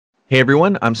Hey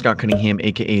everyone, I'm Scott Cunningham,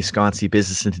 aka Scottsy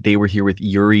Business, and today we're here with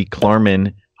Uri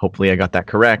Klarman. Hopefully, I got that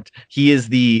correct. He is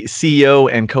the CEO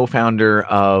and co-founder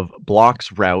of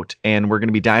Bloxroute, and we're going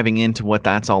to be diving into what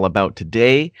that's all about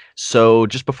today. So,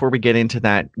 just before we get into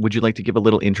that, would you like to give a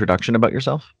little introduction about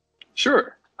yourself?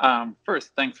 Sure.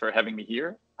 First, thanks for having me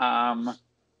here.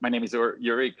 My name is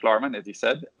Uri Klarman, as you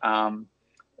said,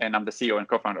 and I'm the CEO and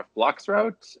co-founder of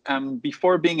Bloxroute.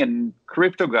 Before being a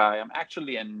crypto guy, I'm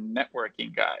actually a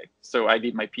networking guy. So I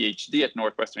did my PhD at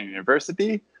Northwestern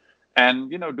University, and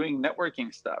doing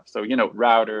networking stuff. So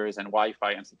routers and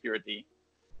Wi-Fi and security.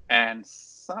 And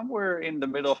somewhere in the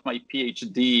middle of my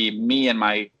PhD, me and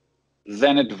my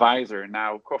then advisor,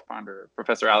 now co-founder,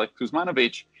 Professor Alex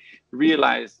Kuzmanovic,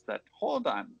 realized that, hold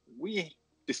on, we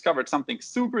discovered something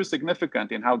super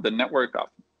significant in how the network of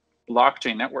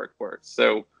blockchain network works.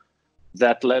 So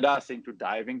that led us into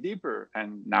diving deeper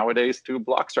and nowadays to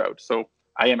Bloxroute. So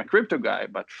I am a crypto guy,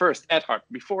 but first at heart,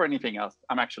 before anything else,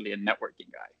 I'm actually a networking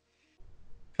guy.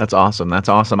 That's awesome. That's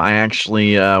awesome. I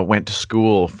actually went to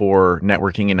school for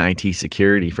networking and IT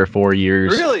security for 4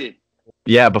 years. Really?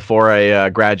 Yeah, before I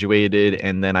graduated,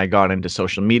 and then I got into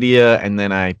social media, and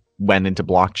then I went into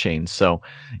blockchain. So,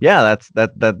 yeah,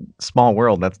 that small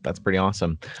world. That's pretty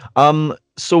awesome.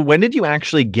 So when did you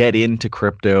actually get into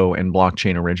crypto and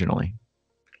blockchain originally?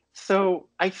 So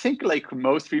I think like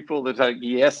most people that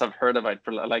yes, I've heard of it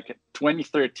for like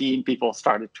 2013, people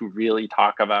started to really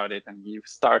talk about it and you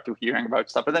start to hearing about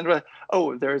stuff. But then,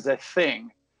 oh, there's a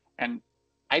thing. And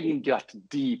I didn't get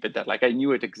deep at that. Like I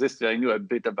knew it existed. I knew a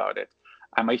bit about it.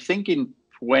 I think in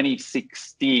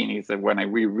 2016 is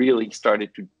when we really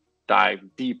started to dive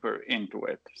deeper into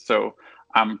it. So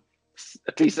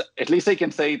at least I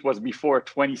can say it was before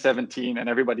 2017 and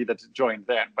everybody that joined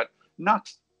then, but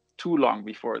not too long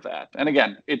before that. And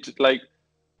again, it's like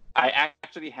I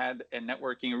actually had a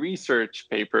networking research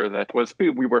paper that was, we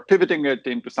were pivoting it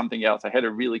into something else. I had a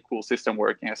really cool system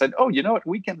working. I said, oh, you know what?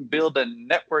 We can build a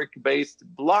network-based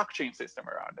blockchain system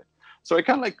around it. So I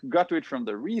kind of like got to it from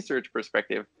the research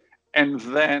perspective and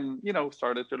then,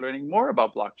 started to learning more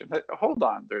about blockchain. Hold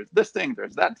on, there's this thing,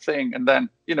 there's that thing. And then,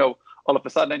 all of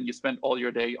a sudden you spend all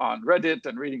your day on Reddit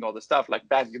and reading all the stuff like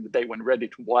back in the day when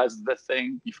Reddit was the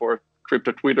thing before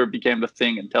crypto Twitter became the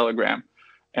thing and Telegram.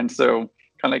 And so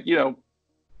kind of like,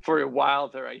 for a while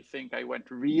there, I think I went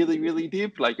really, really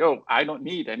deep. Like, oh, I don't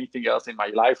need anything else in my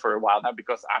life for a while now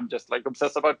because I'm just like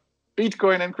obsessed about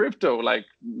Bitcoin and crypto, like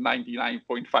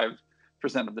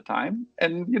 99.5% of the time.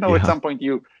 And, at Yeah. some point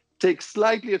you take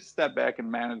slightly a step back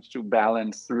and manage to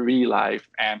balance real life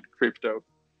and crypto.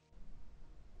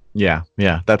 Yeah,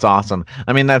 that's awesome.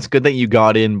 I mean, that's good that you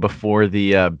got in before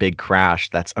the big crash.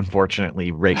 That's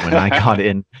unfortunately right when I got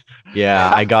in.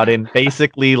 Yeah, I got in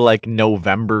basically like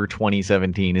November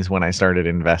 2017 is when I started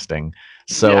investing.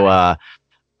 So Yeah.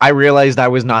 I realized I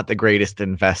was not the greatest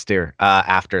investor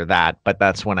after that, but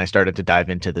that's when I started to dive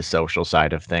into the social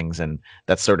side of things, and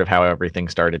that's sort of how everything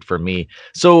started for me.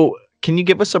 So, can you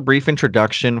give us a brief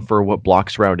introduction for what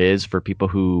Bloxroute is for people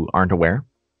who aren't aware?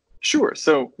 Sure.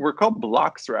 So we're called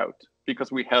Bloxroute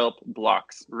because we help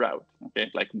blocks route. Okay,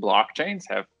 like blockchains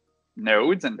have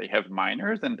nodes and they have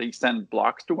miners and they send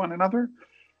blocks to one another.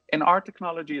 And our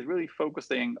technology is really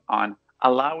focusing on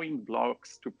allowing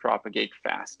blocks to propagate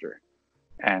faster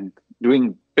and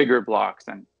doing bigger blocks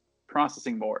and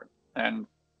processing more. And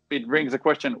it brings the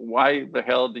question, why the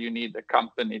hell do you need a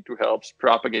company to help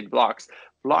propagate blocks?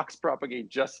 Blocks propagate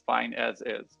just fine as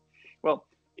is. Well,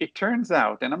 it turns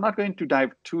out, and I'm not going to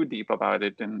dive too deep about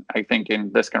it, and I think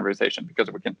in this conversation,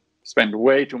 because we can spend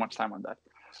way too much time on that.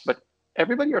 But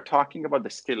everybody are talking about the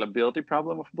scalability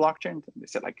problem of blockchain. They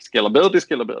said like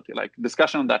scalability. Like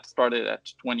discussion on that started at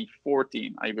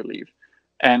 2014, I believe.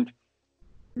 And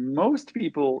most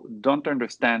people don't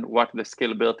understand what the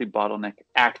scalability bottleneck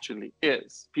actually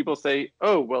is. People say,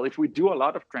 oh, well, if we do a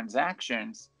lot of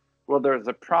transactions, well, there's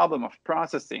a problem of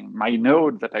processing. My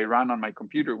node that I run on my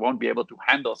computer won't be able to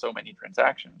handle so many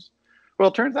transactions. Well,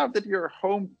 it turns out that your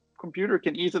home computer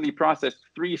can easily process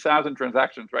 3,000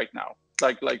 transactions right now,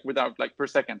 like without like per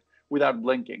second, without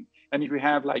blinking. And if you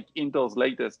have like Intel's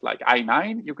latest like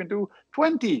i9, you can do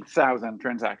 20,000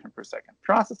 transactions per second.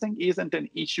 Processing isn't an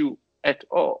issue at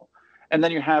all. And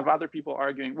then you have other people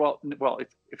arguing, well,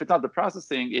 if it's not the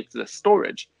processing, it's the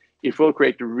storage. If we'll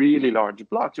create really large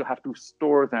blocks, you'll have to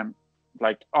store them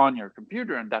like on your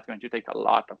computer, and that's going to take a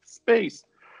lot of space.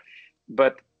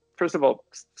 But first of all,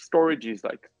 storage is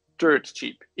like dirt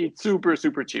cheap. It's super,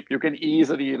 super cheap. You can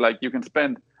easily you can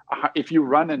spend, if you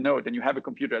run a node and you have a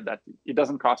computer that it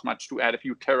doesn't cost much to add a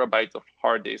few terabytes of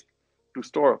hard disk to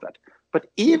store that. But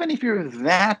even if you're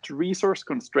that resource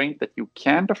constrained that you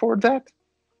can't afford that,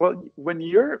 Well, when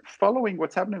you're following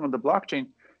what's happening on the blockchain,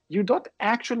 you don't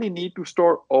actually need to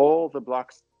store all the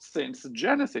blocks since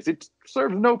Genesis. It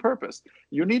serves no purpose.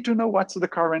 You need to know what's the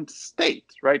current state,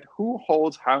 right? Who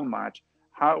holds how much,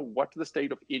 what's the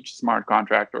state of each smart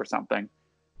contract or something.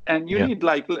 And you need,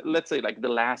 like, let's say, like the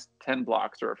last 10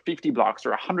 blocks or 50 blocks or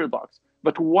 100 blocks.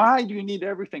 But why do you need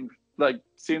everything, like,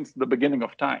 since the beginning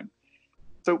of time?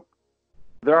 So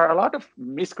there are a lot of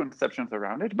misconceptions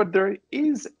around it, but there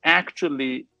is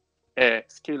actually a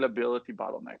scalability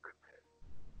bottleneck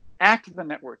at the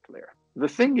network layer. The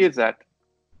thing is that,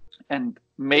 and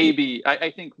maybe I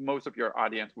think most of your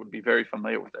audience would be very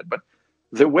familiar with it, but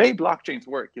the way blockchains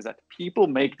work is that people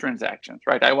make transactions,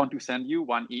 right? I want to send you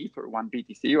one ETH or one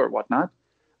BTC or whatnot.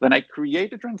 Then I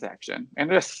create a transaction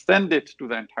and I send it to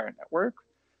the entire network.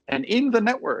 And in the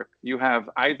network, you have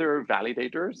either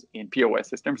validators in POS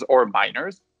systems or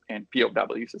miners in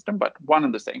POW system, but one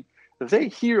and the same. They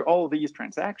hear all these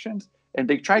transactions and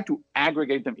they try to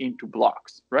aggregate them into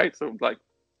blocks, right? So, like,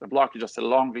 the block is just a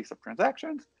long list of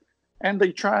transactions, and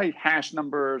they try hash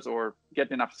numbers or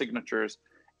get enough signatures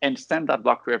and send that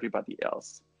block to everybody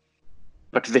else.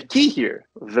 But the key here,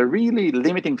 the really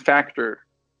limiting factor,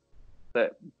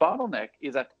 the bottleneck,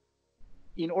 is that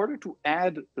in order to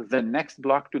add the next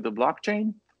block to the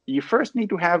blockchain, you first need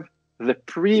to have the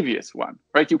previous one,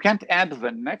 right? You can't add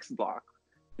the next block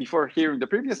before hearing the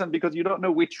previous one because you don't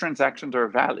know which transactions are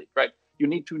valid, right? You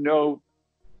need to know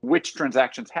which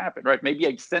transactions happen, right? Maybe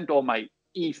I sent all my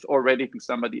ETH already to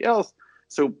somebody else.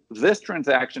 So this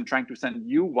transaction trying to send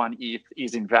you one ETH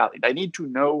is invalid. I need to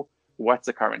know what's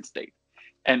the current state.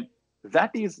 And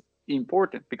that is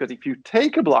important because if you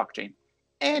take a blockchain,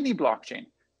 any blockchain,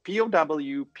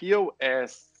 POW,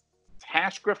 POS,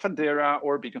 Hashgraph, Federa,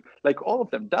 or Bitcoin, like all of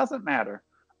them, doesn't matter.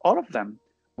 All of them,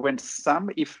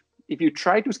 if you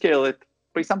try to scale it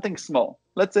by something small,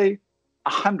 let's say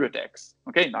 100x,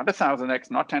 okay, not 1,000x,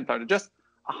 not 10,000, just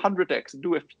 100x,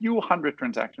 do a few hundred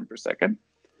transactions per second,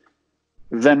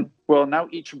 then, well, now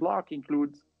each block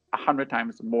includes 100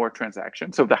 times more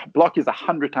transactions. So the block is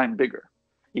 100 times bigger.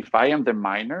 If I am the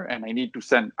miner and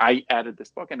I added this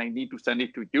block and I need to send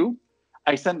it to you,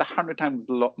 I send 100 times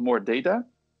more data.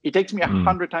 It takes me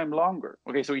 100 times longer.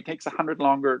 Okay, so it takes 100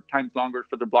 times longer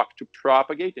for the block to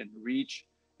propagate and reach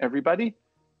everybody.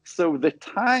 So the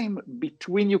time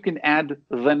between you can add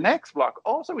the next block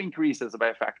also increases by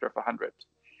a factor of 100.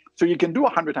 So you can do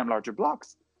 100 times larger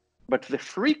blocks, but the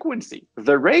frequency,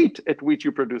 the rate at which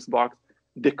you produce blocks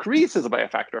decreases by a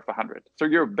factor of 100. So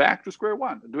you're back to square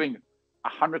one, doing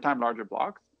 100 times larger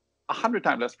blocks, 100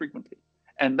 times less frequently.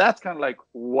 And that's kind of like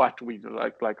what we do,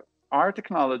 like our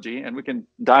technology, and we can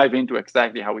dive into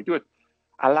exactly how we do it,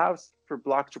 allows for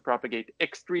blocks to propagate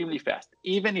extremely fast,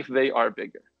 even if they are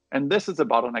bigger. And this is a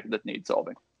bottleneck that needs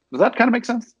solving. Does that kind of make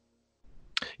sense?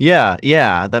 Yeah,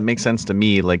 that makes sense to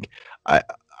me. Like,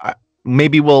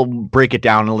 maybe we'll break it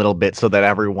down a little bit so that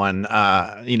everyone,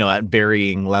 at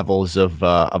varying levels of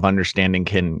understanding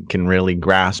can really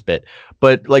grasp it.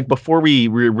 But like before we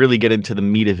really get into the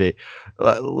meat of it,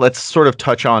 let's sort of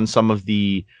touch on some of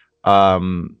the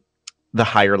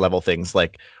higher level things.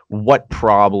 Like, what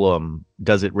problem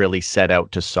does it really set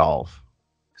out to solve?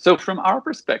 So from our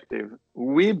perspective,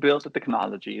 we built a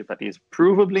technology that is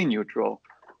provably neutral,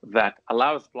 that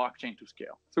allows blockchain to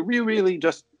scale. So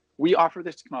we offer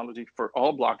this technology for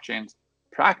all blockchains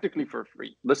practically for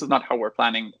free. This is not how we're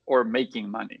planning or making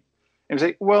money. And we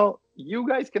say, well, you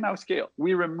guys can now scale.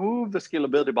 We remove the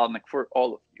scalability bottleneck for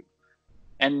all of you.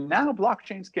 And now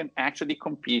blockchains can actually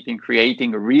compete in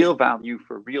creating real value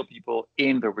for real people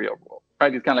in the real world,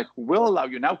 right? It's kind of like, we'll allow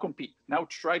you, now compete. Now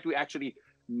try to actually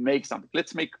make something.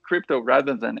 Let's make crypto,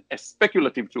 rather than a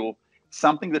speculative tool,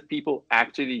 something that people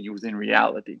actually use in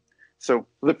reality. So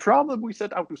the problem we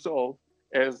set out to solve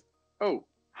is,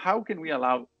 how can we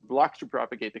allow blocks to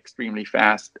propagate extremely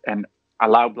fast and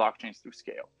allow blockchains to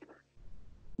scale?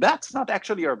 That's not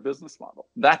actually our business model.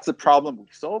 That's the problem we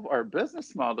solve. Our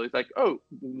business model is like,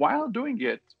 while doing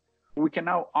it, we can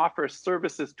now offer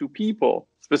services to people.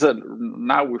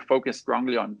 Now we're focused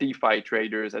strongly on DeFi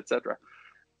traders, etc.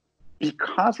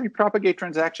 Because we propagate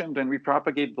transactions and we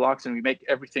propagate blocks and we make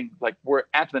everything, like, we're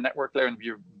at the network layer and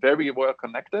we're very well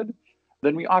connected,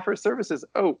 then we offer services.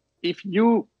 If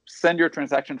you send your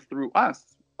transactions through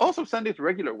us, also send it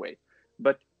regular way,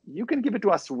 but you can give it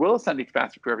to us, we'll send it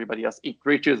faster to everybody else. It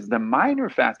reaches the miner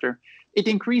faster. It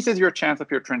increases your chance of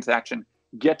your transaction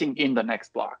getting in the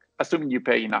next block, assuming you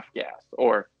pay enough gas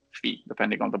or fee,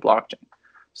 depending on the blockchain.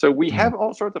 So we have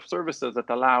all sorts of services that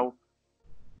allow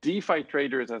DeFi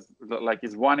traders,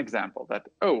 is one example, that,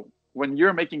 when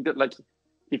you're making,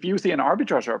 if you see an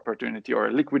arbitrage opportunity or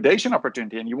a liquidation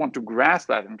opportunity and you want to grasp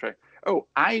that and try, oh,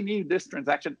 I need this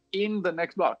transaction in the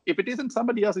next block. If it isn't,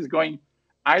 somebody else is going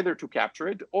either to capture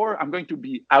it, or I'm going to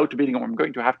be outbidding, or I'm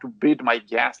going to have to bid my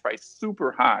gas price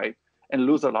super high and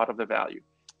lose a lot of the value.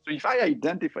 So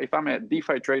if I'm a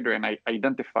DeFi trader and I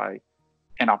identify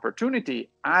an opportunity,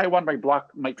 I want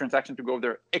my transaction to go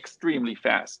there extremely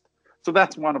fast. So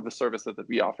that's one of the services that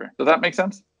we offer. Does that make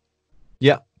sense?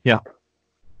 Yeah. Yeah.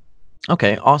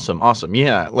 Okay. Awesome. Awesome.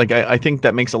 Yeah. Like I think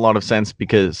that makes a lot of sense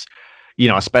because,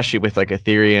 especially with like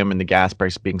Ethereum and the gas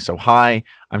price being so high,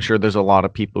 I'm sure there's a lot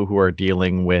of people who are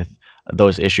dealing with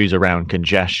those issues around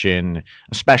congestion,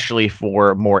 especially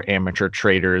for more amateur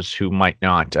traders who might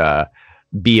not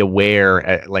be aware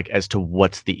as to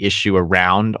what's the issue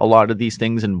around a lot of these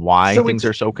things and why So things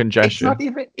are so congested.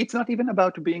 it's not even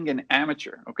about being an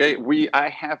amateur. Okay. I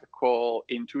have a call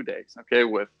in 2 days, okay,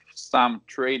 with some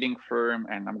trading firm,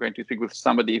 and I'm going to speak with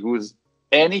somebody who's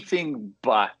anything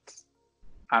but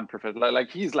unprofessional. Like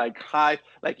he's like high,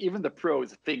 like even the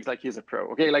pros thinks like he's a pro.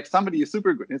 Okay. Like somebody is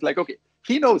super good. It's like, okay,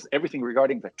 he knows everything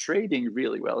regarding the trading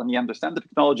really well, and he understands the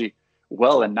technology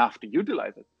well enough to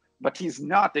utilize it. But he's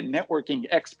not a networking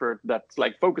expert that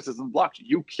like focuses on blockchain.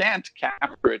 You can't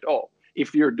capture it all.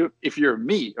 If you're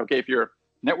me, okay, if you're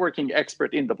networking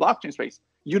expert in the blockchain space,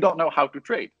 you don't know how to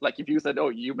trade. Like if you said, oh,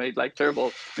 you made like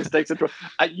terrible mistakes,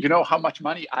 you know how much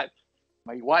money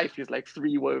my wife is like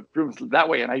 3 rooms that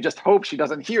way, and I just hope she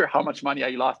doesn't hear how much money I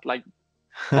lost, like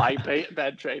by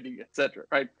bad trading, etc.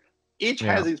 Right? Each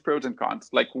has its pros and cons.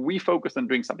 Like we focus on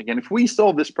doing something, and if we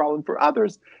solve this problem for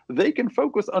others, they can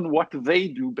focus on what they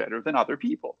do better than other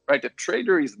people. Right? A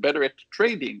trader is better at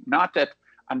trading, not at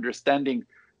understanding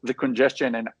the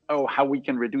congestion and how we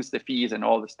can reduce the fees and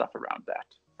all the stuff around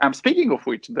that. Speaking of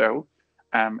which, though.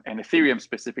 And Ethereum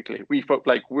specifically,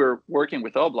 we're working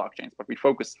with all blockchains, but we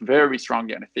focus very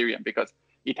strongly on Ethereum because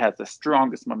it has the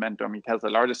strongest momentum. It has the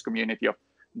largest community of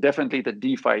definitely the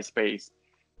DeFi space.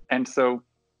 And so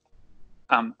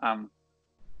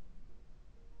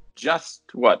just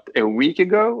a week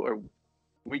ago or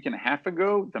week and a half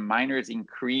ago, the miners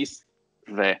increased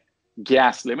the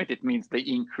gas limit. It means they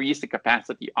increase the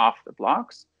capacity of the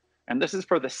blocks. And this is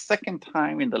for the second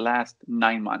time in the last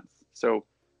 9 months. So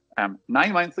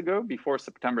 9 months ago, before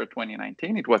September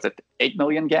 2019, it was at 8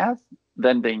 million gas.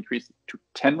 Then they increased it to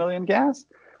 10 million gas.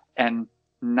 And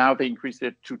now they increased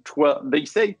it to 12. They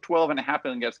say 12.5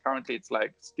 million gas. Currently, it's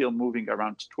like still moving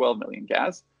around 12 million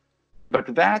gas.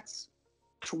 But that's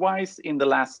twice in the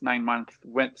last 9 months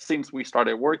since we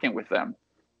started working with them.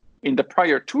 In the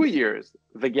prior 2 years,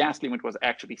 the gas limit was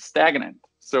actually stagnant.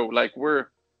 So like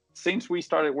since we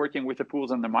started working with the pools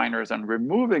and the miners and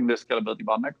removing the scalability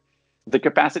bottleneck, the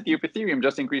capacity of Ethereum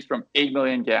just increased from 8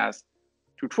 million gas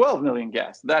to 12 million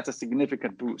gas. That's a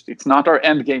significant boost. It's not our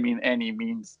end game in any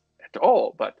means at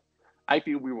all, but I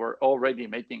feel we were already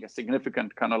making a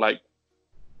significant kind of like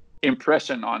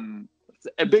impression on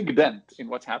a big dent in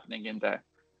what's happening in the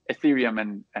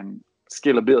Ethereum and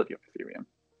scalability of Ethereum.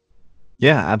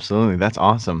 Yeah, absolutely. That's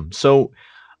awesome. So,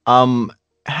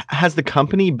 has the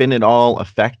company been at all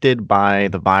affected by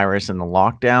the virus and the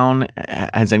lockdown?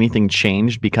 Has anything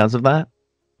changed because of that?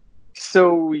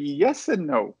 So yes and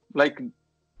no. Like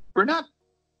we're not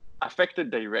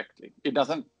affected directly. It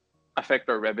doesn't affect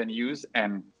our revenues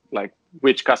and like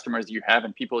which customers you have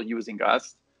and people using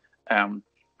us.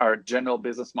 Our general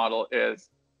business model is,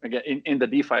 again, in the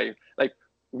DeFi, like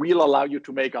we'll allow you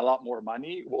to make a lot more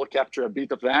money. We'll capture a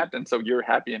bit of that. And so you're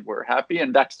happy and we're happy.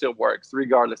 And that still works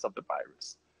regardless of the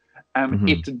virus.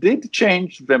 It did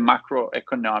change the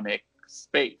macroeconomic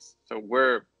space. So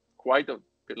we're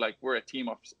we're a team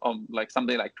of like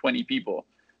something like 20 people.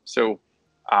 So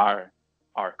our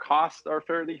costs are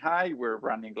fairly high. We're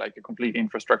running like a complete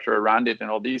infrastructure around it and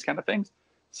all these kind of things.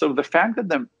 So the fact that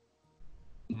the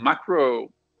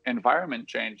macro environment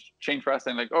changed for us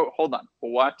and like, oh, hold on,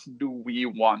 what do we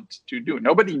want to do?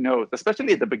 Nobody knows,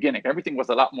 especially at the beginning. Everything was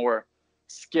a lot more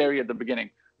scary at the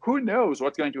beginning. Who knows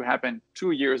what's going to happen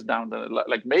 2 years down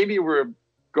like maybe we're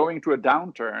going to a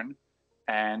downturn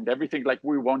and everything, like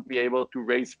we won't be able to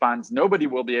raise funds. Nobody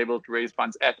will be able to raise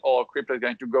funds at all. Crypto is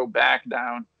going to go back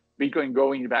down, Bitcoin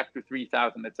going back to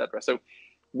 3,000, etc. So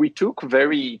we took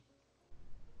very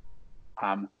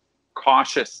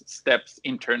cautious steps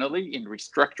internally in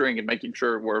restructuring and making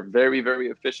sure we're very, very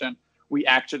efficient. We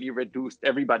actually reduced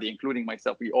everybody, including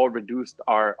myself. We all reduced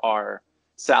our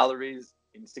salaries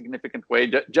in a significant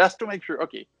way just to make sure,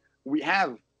 okay, we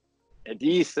have a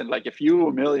decent, like a few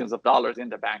millions of dollars in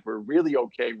the bank. We're really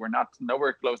okay. We're not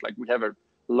nowhere close. Like we have a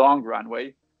long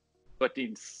runway, but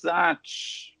in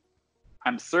such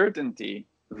uncertainty,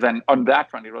 then on that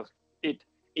front,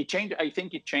 it changed. I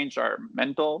think it changed our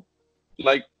mental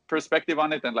like perspective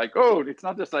on it, and like, oh, it's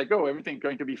not just like, oh, everything's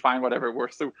going to be fine, whatever.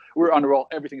 We're on a roll,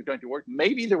 everything's going to work.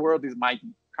 Maybe the world might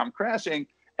come crashing,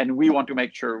 and we want to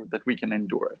make sure that we can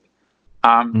endure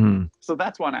it. So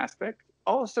that's one aspect.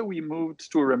 Also, we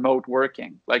moved to remote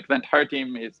working. Like the entire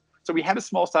team is. So we have a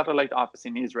small satellite office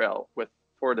in Israel with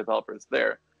 4 developers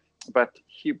there, but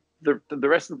the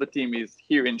rest of the team is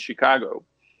here in Chicago.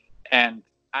 And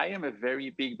I am a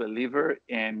very big believer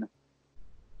in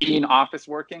office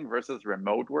working versus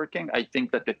remote working. I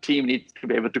think that the team needs to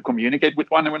be able to communicate with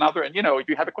one another. And, if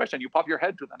you have a question, you pop your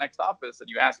head to the next office and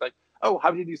you ask like, oh,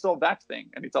 how did you solve that thing?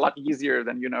 And it's a lot easier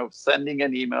than, sending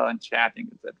an email and chatting.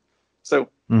 So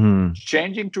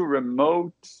changing to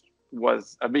remote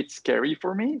was a bit scary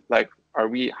for me. Like,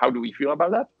 how do we feel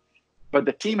about that? But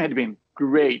the team had been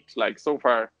great. Like so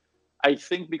far, I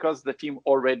think because the team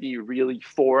already really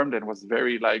formed and was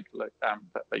very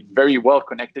very well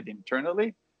connected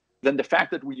internally, then the fact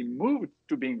that we moved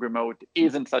to being remote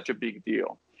isn't such a big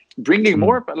deal. Bringing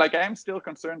more, but like I am still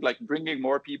concerned, like bringing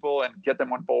more people and get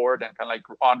them on board and kind of like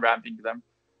on-ramping them,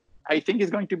 I think is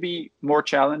going to be more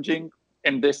challenging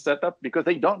in this setup because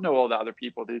they don't know all the other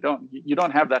people. You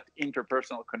don't have that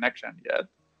interpersonal connection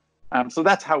yet. So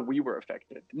that's how we were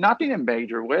affected. Not in a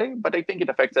major way, but I think it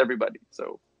affects everybody.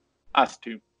 So us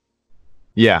too.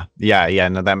 Yeah.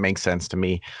 No, that makes sense to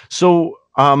me. So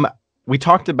we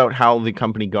talked about how the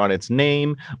company got its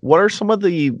name. What are some of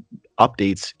the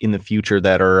updates in the future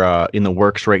that are in the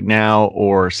works right now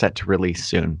or set to release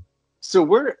soon? So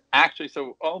we're actually,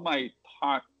 all my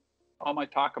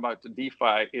talk about the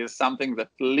DeFi is something that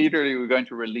literally we're going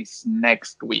to release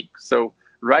next week. So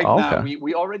now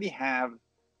we already have,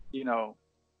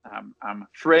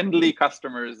 friendly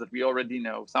customers that we already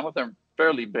know. Some of them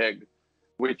fairly big,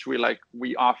 which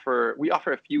we offer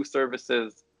a few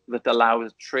services that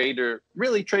allows traders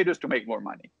to make more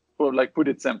money. Or put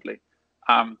it simply,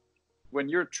 when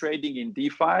you're trading in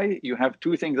DeFi, you have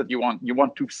 2 things that you want. You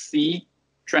want to see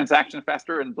transaction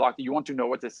faster and block. You want to know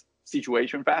what is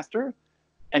situation faster,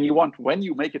 and when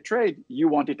you make a trade, you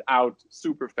want it out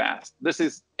super fast. This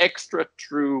is extra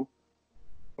true,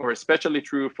 or especially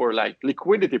true for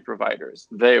liquidity providers.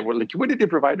 Liquidity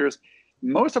providers.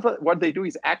 Most of what they do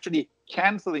is actually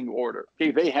canceling order.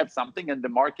 Okay, they have something and the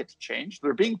market changed.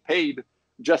 They're being paid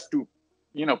just to,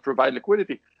 provide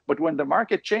liquidity. But when the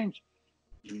market changed,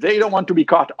 they don't want to be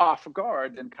caught off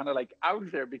guard and kind of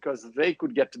out there because they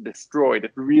could get destroyed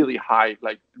at really high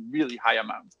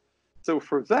amounts. So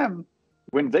for them,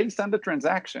 when they send a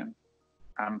transaction,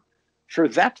 for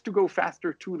that to go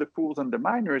faster to the pools and the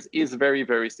miners is very,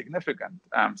 very significant.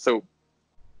 So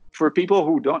for people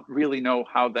who don't really know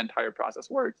how the entire process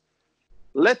works,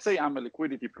 let's say I'm a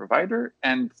liquidity provider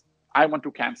and I want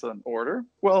to cancel an order.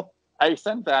 Well, I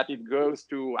send that, it goes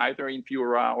to either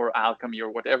Infura or Alchemy or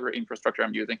whatever infrastructure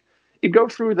I'm using. It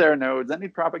goes through their nodes and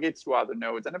it propagates to other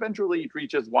nodes. And eventually it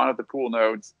reaches one of the pool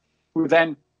nodes, who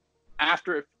then,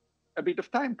 after a bit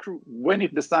of time, when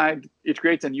it decides, it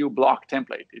creates a new block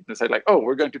template. It decides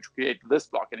we're going to create this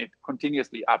block, and it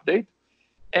continuously updates.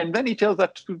 And then he tells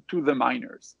that to the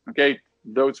miners, okay,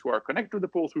 those who are connected to the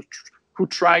pools who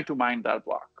try to mine that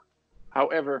block.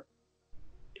 However,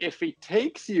 if it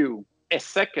takes you a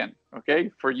second,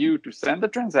 okay, for you to send the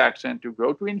transaction, to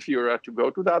go to Infura, to go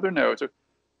to the other nodes,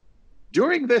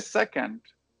 during this second,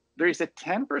 there is a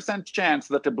 10% chance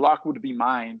that the block would be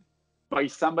mined by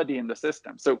somebody in the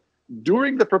system. So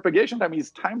during the propagation time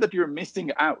is time that you're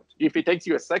missing out. If it takes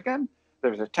you a second,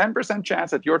 there's a 10%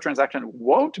 chance that your transaction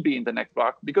won't be in the next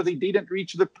block because it didn't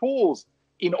reach the pools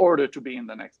in order to be in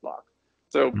the next block.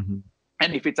 So,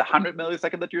 and if it's 100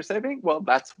 milliseconds that you're saving, well,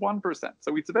 that's 1%.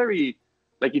 So it's very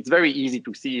easy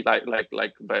to see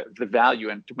the value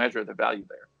and to measure the value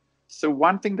there. So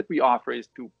one thing that we offer is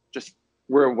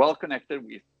we're well connected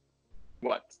with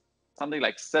something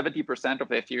like 70% of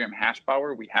the Ethereum hash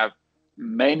power. We have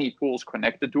many pools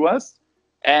connected to us,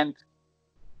 and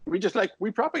we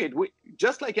propagate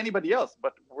just like anybody else,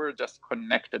 but we're just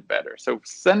connected better. So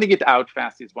sending it out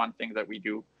fast is one thing that we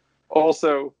do.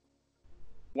 Also,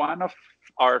 one of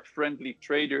our friendly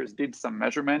traders did some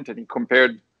measurement, and he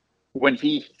compared when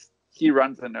he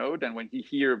runs a node and when he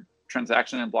hears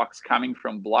transaction and blocks coming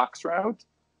from Bloxroute.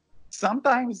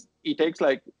 Sometimes it takes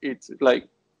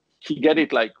he get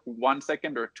it 1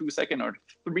 second or 2 seconds or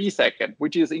 3 seconds,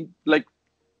 which is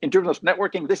in terms of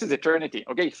networking, this is eternity.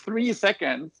 Okay, 3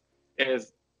 seconds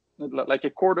is like a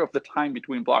quarter of the time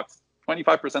between blocks.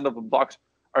 25% of the blocks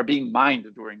are being mined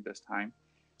during this time.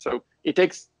 So it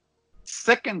takes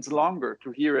seconds longer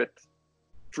to hear it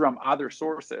from other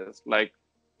sources, like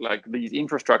like these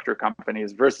infrastructure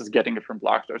companies versus getting it from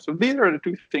Bloxroute. So these are the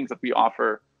two things that we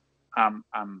offer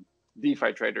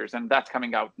DeFi traders, and that's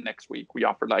coming out next week. We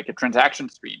offer like a transaction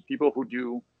stream. People who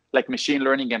do like machine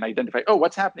learning and identify, oh,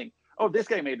 what's happening? Oh, this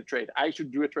guy made a trade. I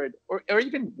should do a trade. Or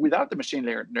even without the machine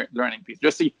learning piece,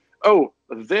 just see, oh,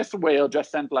 this whale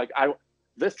just sent like,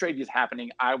 this trade is happening.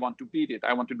 I want to beat it.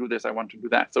 I want to do this. I want to do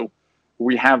that. So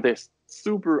we have this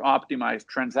super optimized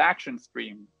transaction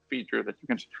stream feature that you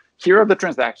can hear the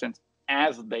transactions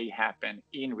as they happen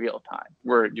in real time,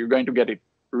 where you're going to get it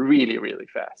really, really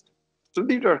fast. So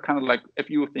these are kind of like a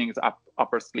few things up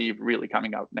our sleeve really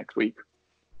coming out next week.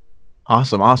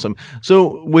 Awesome.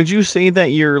 So would you say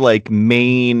that your like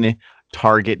main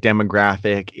target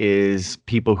demographic is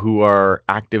people who are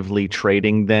actively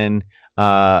trading then,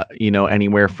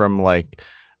 anywhere from like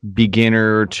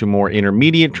beginner to more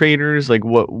intermediate traders? Like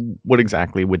what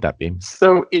exactly would that be?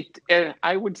 So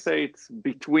I would say it's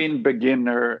between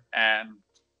beginner and,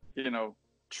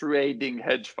 trading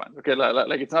hedge funds. Okay.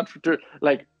 Like it's not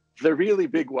like the really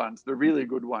big ones, the really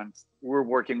good ones, we're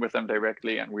working with them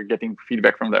directly and we're getting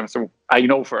feedback from them. So I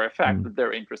know for a fact that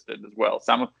they're interested as well.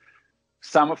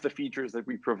 Some of the features that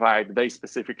we provide, they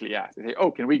specifically ask. They say,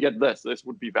 oh, can we get this? This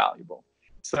would be valuable.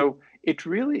 So it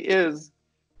really is.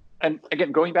 And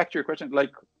again, going back to your question,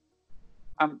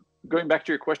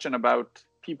 about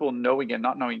people knowing and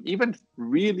not knowing, even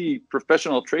really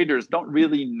professional traders don't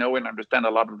really know and understand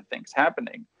a lot of the things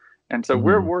happening. And so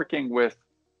we're working with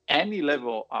any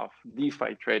level of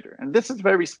DeFi trader. And this is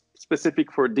very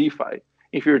specific for DeFi.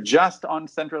 If you're just on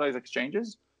centralized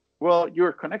exchanges, well,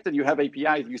 you're connected, you have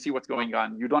APIs, you see what's going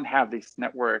on. You don't have this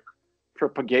network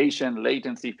propagation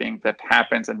latency thing that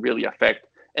happens and really affect.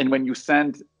 And when you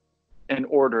send an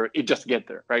order, it just gets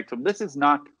there, right? So this is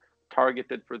not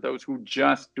targeted for those who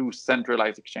just do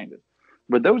centralized exchanges.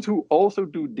 But those who also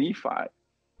do DeFi,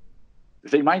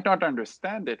 they might not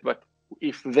understand it, but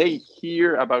if they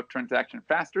hear about transaction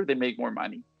faster, they make more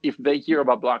money. If they hear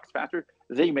about blocks faster,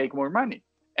 they make more money.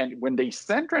 And when they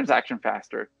send transaction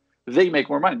faster, they make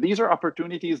more money. These are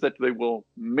opportunities that they will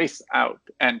miss out.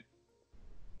 And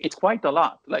it's quite a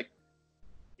lot. Like,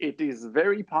 it is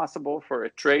very possible for a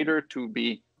trader to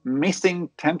be missing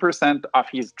 10% of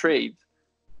his trades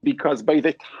because by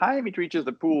the time it reaches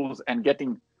the pools and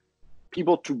getting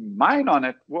people to mine on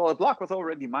it, well, a block was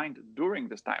already mined during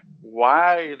this time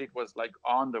while it was like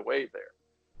on the way there.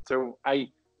 So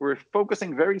we're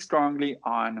focusing very strongly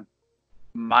on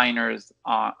miners,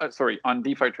 on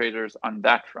DeFi traders on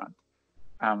that front.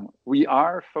 We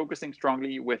are focusing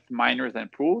strongly with miners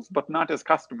and pools, but not as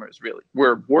customers, really.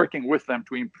 We're working with them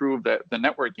to improve the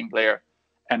networking layer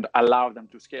and allow them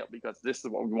to scale because this is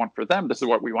what we want for them. This is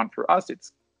what we want for us.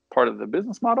 It's part of the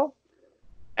business model.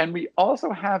 And we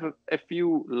also have a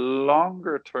few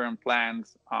longer term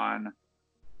plans on,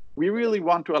 we really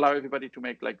want to allow everybody to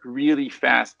make like really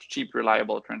fast, cheap,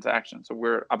 reliable transactions. So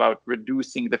we're about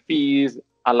reducing the fees,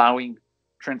 allowing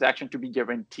transaction to be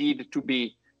guaranteed to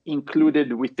be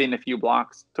included within a few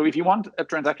blocks. So if you want a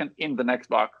transaction in the next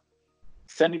block,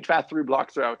 send it fast through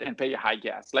Bloxroute and pay a high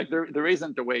gas. Like there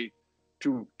isn't a way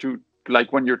to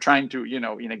like when you're trying to,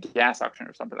 in a gas auction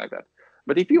or something like that.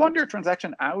 But if you want your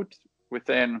transaction out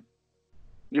within,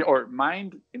 or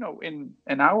mined, in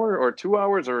an hour or 2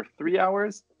 hours or 3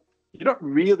 hours, you don't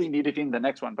really need it in the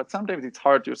next one, but sometimes it's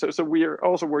hard to. So we are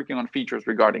also working on features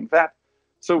regarding that.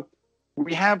 So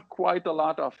we have quite a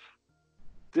lot of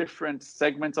different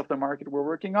segments of the market we're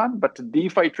working on, but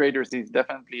DeFi traders is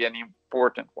definitely an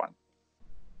important one.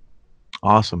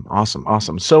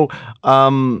 Awesome. So,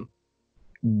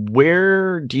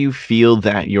 where do you feel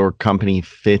that your company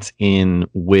fits in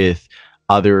with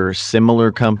other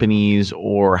similar companies,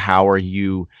 or how are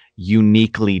you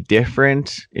uniquely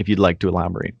different? If you'd like to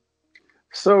elaborate.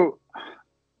 So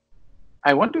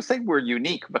I want to say we're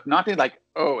unique, but not in like,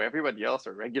 oh, everybody else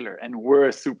are regular and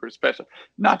we're super special.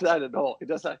 Not that at all. It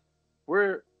just like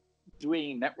we're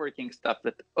doing networking stuff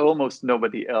that almost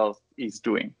nobody else is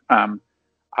doing.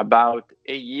 About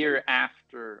a year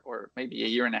after, or maybe a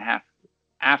year and a half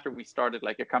after we started,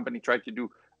 like a company tried to do,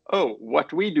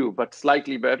 what we do, but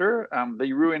slightly better.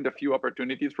 They ruined a few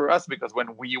opportunities for us because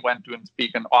when we went to and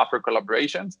speak and offer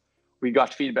collaborations, we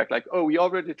got feedback like, we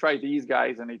already tried these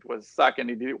guys and it was suck and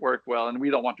it didn't work well and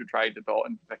we don't want to try it at all.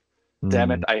 And like,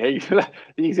 damn it, I hate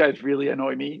these guys really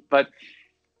annoy me. But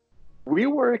we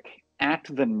work at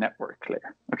the network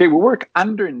layer. Okay, we work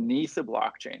underneath the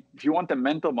blockchain. If you want the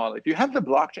mental model, if you have the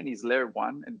blockchain is layer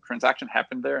 1 and transaction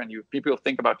happened there, and people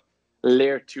think about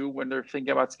layer 2 when they're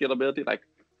thinking about scalability, like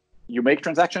you make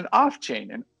transactions off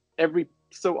chain and every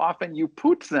so often you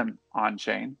put them on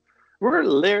chain. We're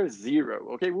layer 0.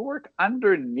 Okay, we work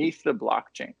underneath the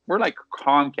blockchain. We're like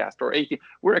Comcast or AT.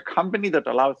 We're a company that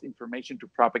allows information to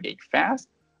propagate fast.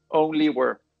 Only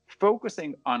we're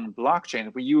focusing on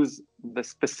blockchain. We use the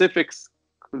specific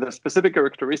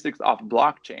characteristics of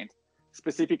blockchains.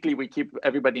 Specifically, we keep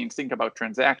everybody in sync about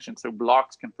transactions so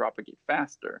blocks can propagate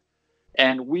faster.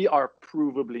 And we are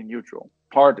provably neutral.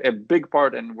 A big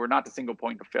part, and we're not a single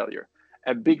point of failure.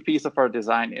 A big piece of our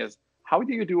design is how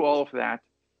do you do all of that?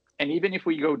 And even if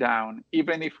we go down,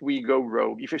 even if we go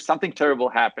rogue, if something terrible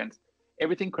happens,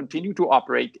 everything continue to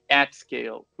operate at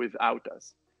scale without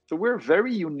us. So we're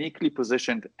very uniquely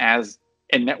positioned as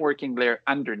a networking layer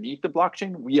underneath the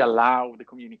blockchain. We allow the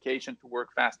communication to work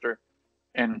faster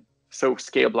and so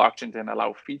scale blockchains and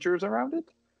allow features around it.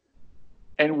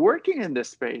 And working in this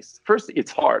space, first,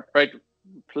 it's hard, right?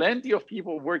 Plenty of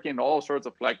people working all sorts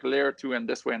of like layer 2 and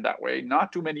this way and that way.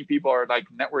 Not too many people are like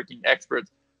networking experts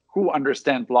who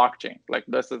understand blockchain. Like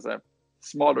this is a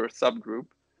smaller subgroup.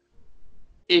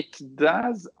 It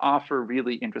does offer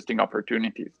really interesting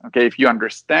opportunities. Okay, if you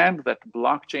understand that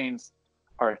blockchains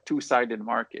are two-sided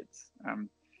markets.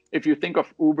 If you think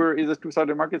of Uber is a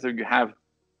two-sided market, so you have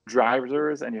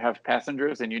drivers and you have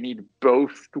passengers and you need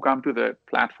both to come to the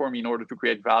platform in order to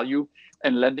create value,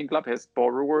 and Lending Club has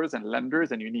borrowers and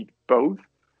lenders and you need both,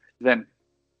 then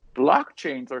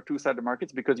blockchains are two-sided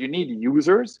markets because you need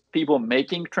users, people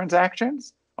making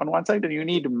transactions on one side, and you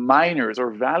need miners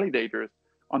or validators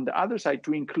on the other side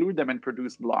to include them and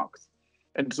produce blocks.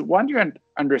 And so once you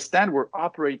understand we're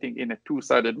operating in a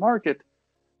two-sided market,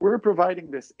 we're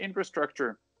providing this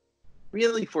infrastructure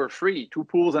really for free to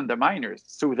pools and the miners.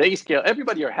 So they scale,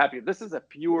 everybody are happy. This is a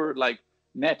pure like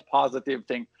net positive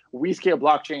thing. We scale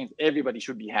blockchains, everybody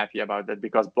should be happy about that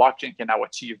because blockchain can now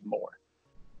achieve more.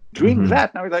 Doing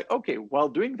that, now we're like, okay, well,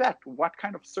 doing that, what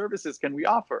kind of services can we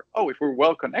offer? Oh, if we're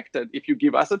well connected, if you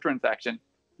give us a transaction,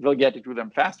 they'll get it to them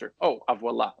faster. Oh,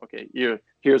 voila, okay,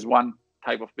 here's one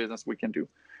type of business we can do.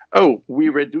 Oh, we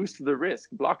reduced the risk.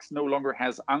 Blocks no longer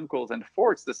has uncles and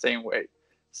forks the same way.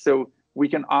 So we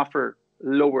can offer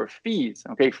lower fees,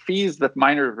 okay? Fees that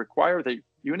miners require,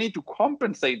 you need to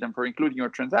compensate them for including your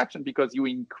transaction because you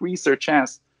increase their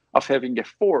chance of having a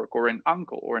fork or an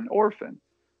uncle or an orphan.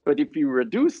 But if you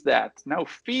reduce that, now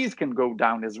fees can go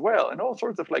down as well, and all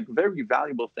sorts of like very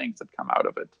valuable things that come out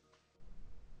of it.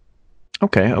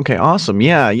 Okay, awesome.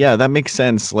 Yeah, that makes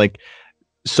sense. Like,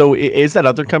 so is that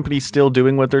other company still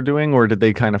doing what they're doing, or did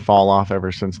they kind of fall off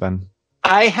ever since then?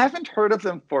 I haven't heard of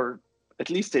them for at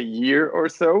least a year or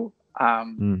so.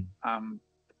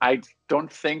 I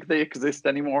don't think they exist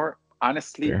anymore.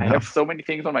 Honestly, I have so many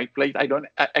things on my plate. I don't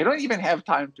even have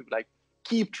time to like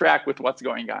keep track with what's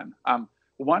going on.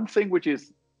 One thing which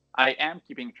is I am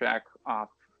keeping track of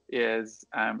is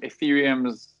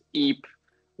Ethereum's ETH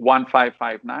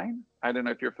 1559. I don't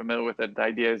know if you're familiar with it. The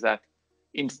idea is that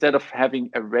instead of having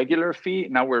a regular fee,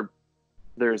 now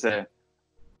there's a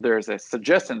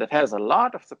suggestion that has a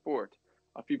lot of support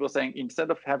of people saying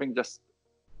instead of having just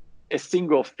a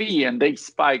single fee and they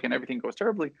spike and everything goes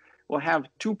terribly, we'll have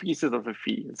two pieces of a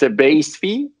fee. It's a base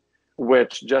fee,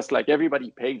 which just like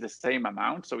everybody pays the same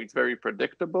amount, so it's very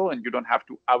predictable and you don't have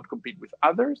to outcompete with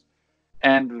others.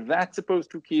 And that's supposed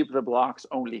to keep the blocks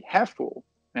only half full.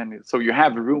 And so you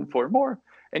have room for more,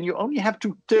 and you only have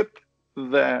to tip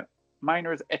the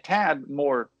miners a tad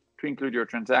more to include your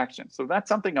transaction. So that's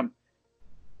something I'm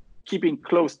keeping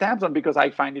close tabs on because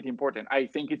I find it important. I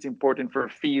think it's important for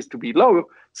fees to be low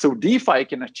so DeFi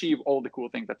can achieve all the cool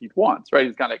things that it wants, right?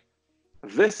 It's kind of like,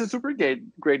 this is super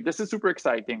great, this is super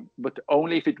exciting, but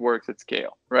only if it works at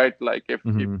scale, right? Like if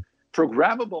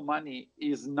programmable money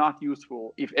is not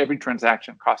useful if every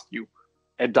transaction costs you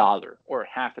 $1 or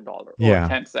half a dollar or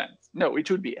 10 cents. No, it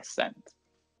should be a cent.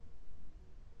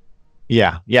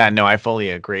 Yeah, no, I fully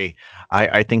agree.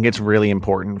 I think it's really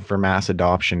important for mass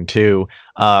adoption too,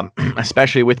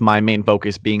 especially with my main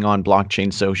focus being on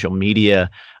blockchain social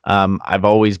media. I've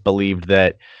always believed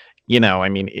that, I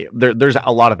mean, there's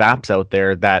a lot of apps out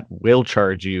there that will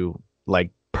charge you like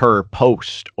per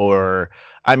post, or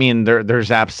I mean, there's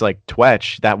apps like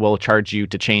Twitch that will charge you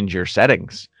to change your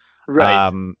settings.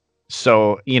 Right.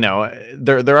 So,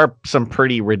 there are some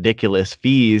pretty ridiculous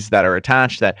fees that are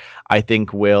attached that I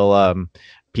think will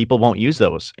people won't use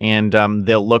those, and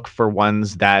they'll look for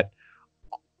ones that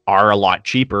are a lot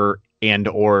cheaper and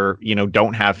or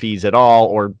don't have fees at all,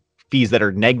 or fees that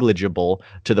are negligible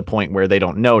to the point where they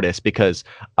don't notice, because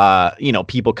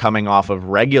people coming off of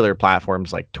regular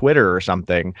platforms like Twitter or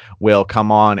something will come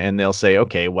on and they'll say,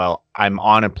 okay, well, I'm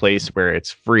on a place where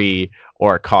it's free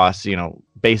or it costs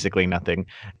basically nothing.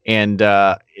 And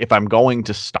if I'm going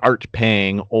to start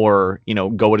paying or,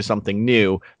 go to something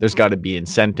new, there's got to be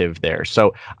incentive there.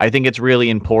 So I think it's really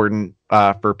important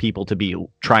for people to be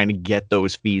trying to get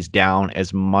those fees down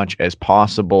as much as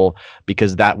possible,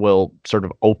 because that will sort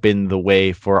of open the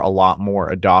way for a lot more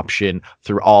adoption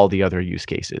through all the other use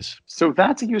cases. So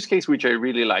that's a use case which I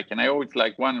really like. And I always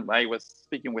like one. I was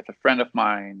speaking with a friend of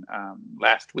mine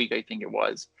last week, I think it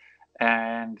was,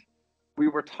 and we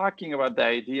were talking about the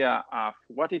idea of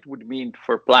what it would mean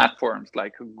for platforms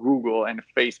like Google and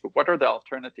Facebook. What are the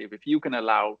alternatives if you can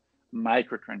allow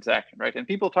microtransaction, right? And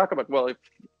people talk about, well,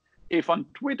 if on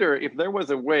Twitter, if there was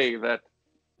a way that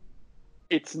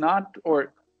it's not,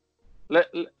 or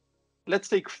let's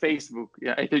take Facebook.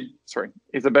 Yeah, I think, sorry,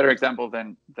 is a better example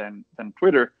than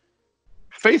Twitter.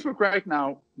 Facebook right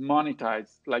now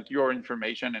monetize like your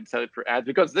information and sell it for ads,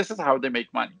 because this is how they make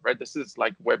money, right? This is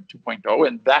like Web 2.0,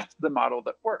 and that's the model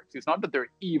that works. It's not that they're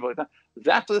evil.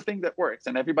 That's the thing that works,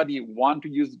 and everybody want to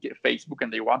use Facebook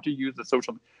and they want to use the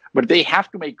social, but they have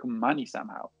to make money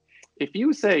somehow. If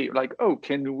you say like, oh,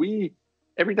 can we,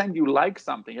 every time you like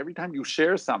something, every time you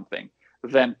share something,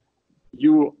 then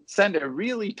you send a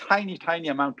really tiny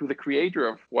amount to the creator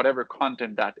of whatever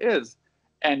content that is.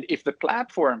 And if the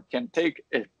platform can take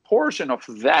a portion of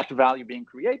that value being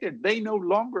created, they no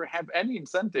longer have any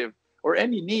incentive or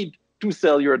any need to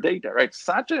sell your data, right?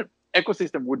 Such an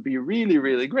ecosystem would be really,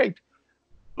 really great.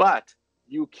 But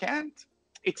you can't,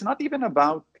 it's not even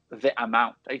about the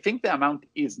amount. I think the amount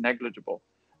is negligible,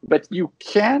 but you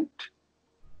can't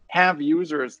have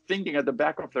users thinking at the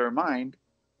back of their mind,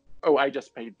 oh, I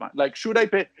just paid money. Like, should I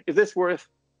pay? Is this worth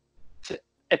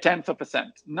a tenth of a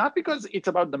cent? Not because it's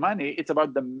about the money, it's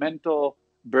about the mental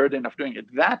burden of doing it.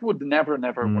 That would never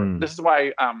work. This is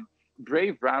why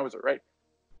Brave browser, right?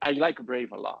 I like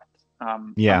Brave a lot.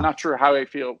 I'm not sure how I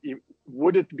feel.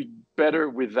 Would it be better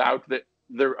without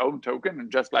their own token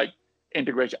and just like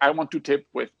integration? I want to tip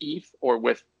with ETH or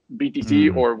with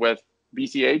BTC or with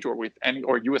BCH or with any,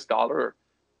 or US dollar or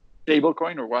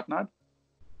stablecoin or whatnot.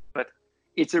 But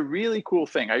it's a really cool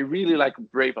thing. I really like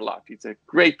Brave a lot. It's a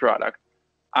great product.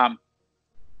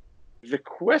 The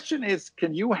question is,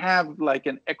 can you have like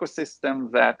an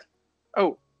ecosystem that,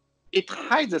 oh, it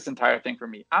hides this entire thing for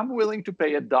me. I'm willing to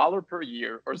pay $1 per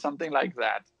year or something like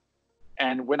that.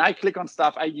 And when I click on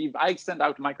stuff, I send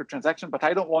out microtransactions, but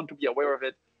I don't want to be aware of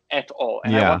it at all.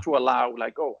 And I want to allow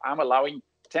like, oh, I'm allowing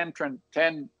 10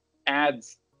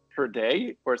 ads per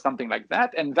day or something like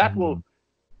that. And that will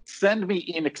send me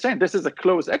in exchange. This is a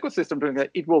closed ecosystem doing that.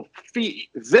 It will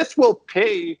this will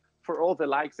pay for all the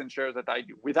likes and shares that I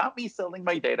do without me selling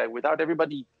my data, without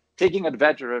everybody taking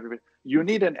advantage of everybody. You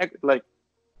need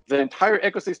the entire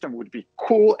ecosystem would be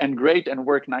cool and great and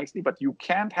work nicely, but you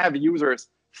can't have users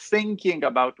thinking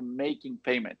about making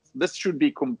payments. This should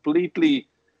be completely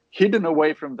hidden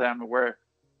away from them, where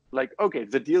like, okay,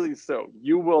 the deal is so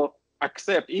you will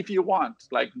accept if you want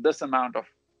like this amount of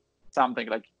something,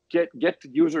 like get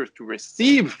users to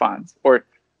receive funds, or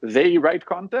they write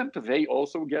content, they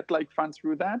also get like funds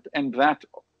through that, and that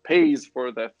pays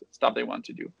for the stuff they want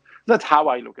to do. That's how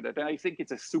I look at it, and I think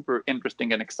it's a super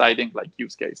interesting and exciting like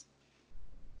use case.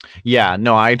 Yeah,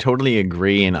 no, I totally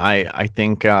agree, and I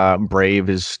think Brave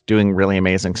is doing really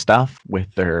amazing stuff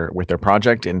with their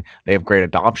project, and they have great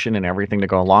adoption and everything to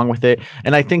go along with it.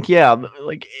 And I think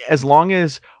like as long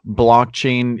as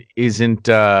blockchain isn't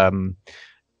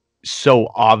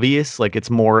so obvious, like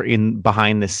it's more in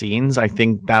behind the scenes, I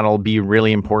think that'll be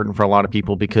really important for a lot of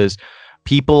people, because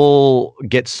people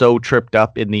get so tripped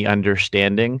up in the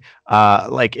understanding.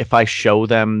 Like if I show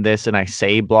them this and I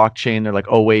say blockchain, they're like,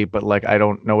 oh wait, but like I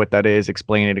don't know what that is,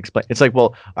 explain it. It's like,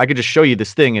 well, I could just show you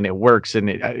this thing and it works, and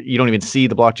you don't even see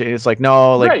the blockchain. It's like,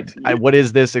 no, like what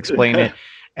is this, explain it.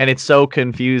 And it's so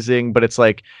confusing, but it's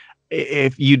like,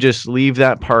 if you just leave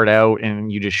that part out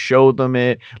and you just show them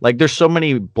it, like there's so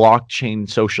many blockchain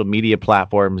social media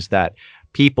platforms that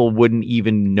people wouldn't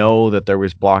even know that there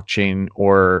was blockchain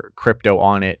or crypto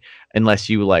on it unless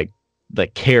you like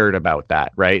cared about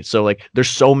that, right? So like there's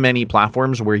so many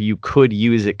platforms where you could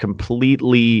use it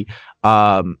completely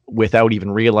without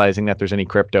even realizing that there's any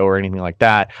crypto or anything like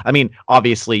that. I mean,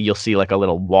 obviously you'll see like a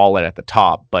little wallet at the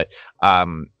top, but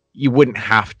you wouldn't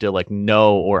have to like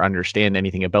know or understand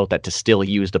anything about that to still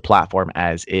use the platform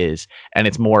as is. And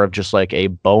it's more of just like a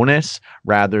bonus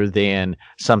rather than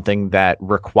something that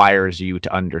requires you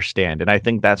to understand. And I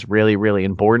think that's really, really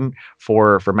important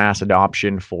for mass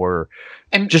adoption,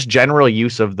 and just general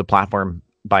use of the platform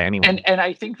by anyone. And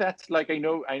I think that's like, I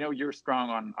know you're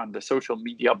strong on the social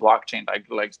media blockchain, like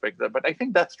that, but I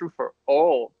think that's true for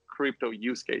all crypto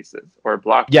use cases or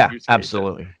blockchain use cases.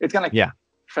 Absolutely. It's kind of like,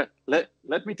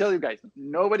 let me tell you guys,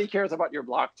 nobody cares about your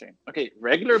blockchain. Okay,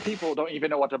 regular people don't even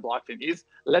know what a blockchain is,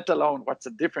 let alone what's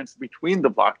the difference between the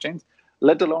blockchains,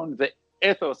 let alone the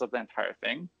ethos of the entire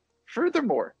thing.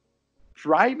 Furthermore,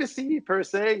 privacy per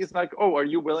se is like, oh, are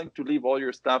you willing to leave all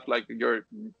your stuff, like your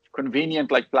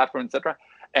convenient like platform, etc.,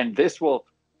 and this will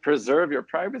preserve your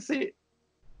privacy?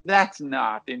 That's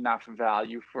not enough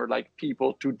value for like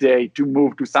people today to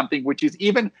move to something which is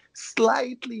even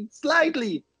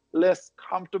slightly less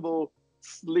comfortable,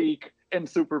 sleek, and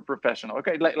super professional.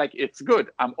 Okay, like it's good.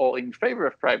 I'm all in favor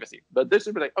of privacy, but this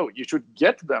would be like, oh, you should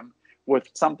get them with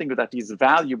something that is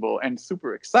valuable and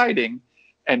super exciting,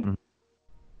 and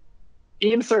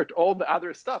insert all the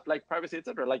other stuff like privacy,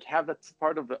 etc. Like have that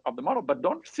part of the model, but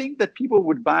don't think that people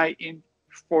would buy in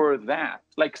for that.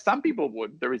 Like some people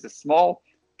would. There is a small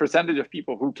percentage of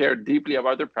people who care deeply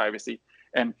about their privacy,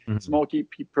 and small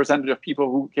percentage of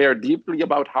people who care deeply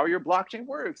about how your blockchain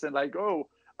works, and like, oh,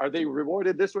 are they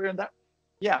rewarded this way and that?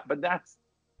 Yeah, but that's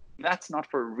not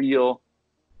for real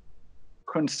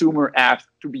consumer apps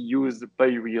to be used by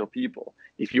real people.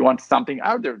 If you want something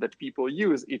out there that people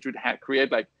use, it should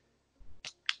create like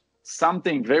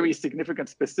something very significant,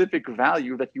 specific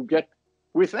value that you get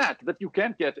with that you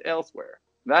can't get elsewhere.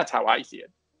 That's how I see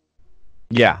it.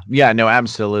 Yeah, no,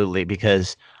 absolutely,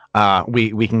 because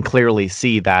we can clearly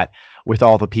see that with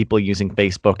all the people using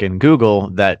Facebook and Google,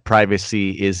 that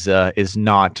privacy is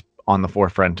not on the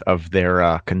forefront of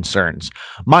their concerns.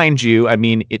 Mind you, I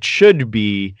mean, it should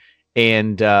be,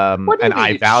 and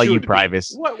I value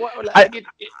privacy.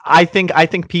 I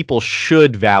think people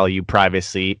should value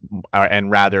privacy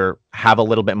and rather have a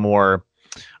little bit more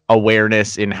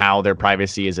awareness in how their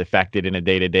privacy is affected in a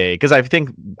day-to-day, because I think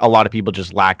a lot of people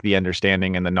just lack the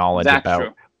understanding and the knowledge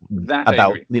about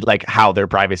like how their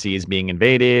privacy is being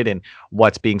invaded and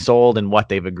what's being sold and what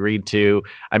they've agreed to.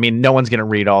 I mean, no one's going to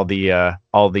read all the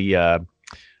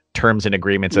terms and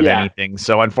agreements of anything,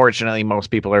 so unfortunately most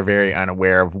people are very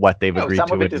unaware of what they've agreed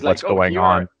to and what's going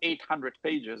on. 800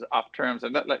 pages of terms,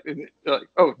 and that like,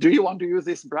 oh, do you want to use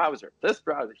this browser,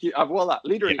 voila,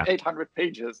 literally 800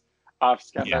 pages of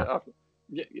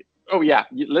oh yeah,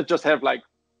 let's just have like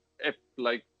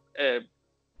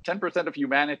 10% of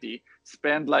humanity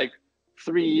spend like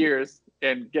 3 years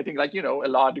and getting like, a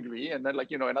law degree, and then like,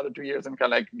 another 2 years and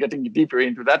kind of like getting deeper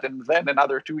into that, and then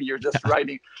another 2 years just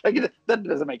writing. Like that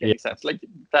doesn't make any sense. Like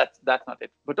that's not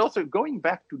it. But also going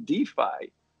back to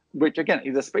DeFi, which again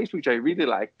is a space which I really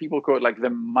like. People call it like the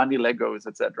money Legos,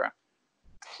 etc.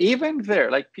 Even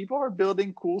there, like people are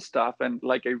building cool stuff, and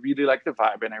like I really like the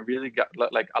vibe, and I really got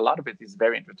like a lot of it is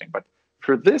very interesting. But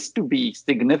for this to be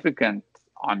significant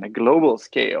on a global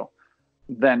scale,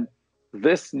 then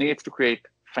this needs to create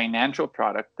financial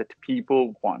product that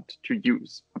people want to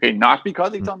use. Okay, not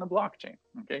because it's on the blockchain.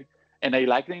 Okay, and I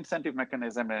like the incentive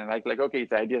mechanism, and like okay,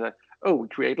 the idea that, oh, we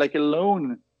create like a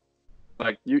loan.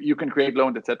 Like you can create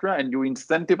loans, etc., and you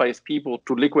incentivize people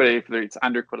to liquidate if it's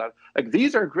under collateral. Like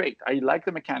these are great. I like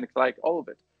the mechanics, I like all of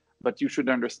it. But you should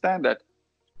understand that,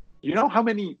 how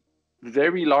many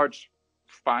very large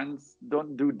funds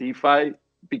don't do DeFi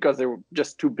because they're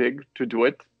just too big to do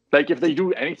it. Like if they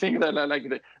do anything, that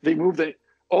like they move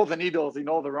all the needles in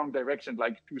all the wrong direction,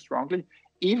 like too strongly.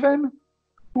 Even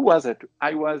who was it?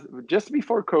 I was just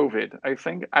before COVID.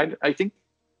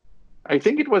 I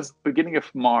think it was beginning of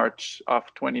March of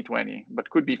 2020, but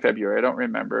could be February. I don't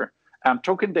remember.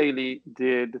 Token Daily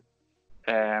did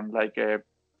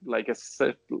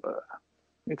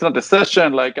it's not a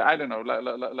session, like I don't know,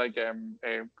 like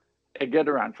a get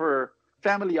around for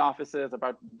family offices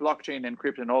about blockchain and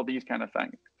crypto and all these kind of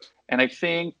things. And I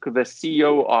think the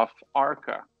CEO of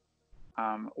Arca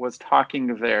was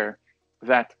talking there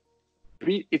that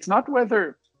it's not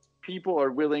whether people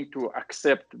are willing to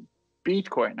accept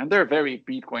Bitcoin, and they're very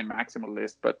Bitcoin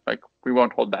maximalist, but like we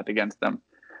won't hold that against them.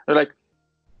 They're like,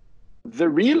 the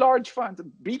real large funds,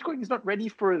 Bitcoin is not ready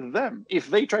for them. If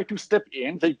they try to step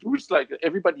in, they lose like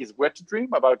everybody's wet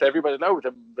dream about everybody. No,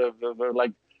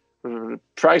 the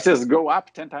prices go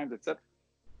up 10 times, etc.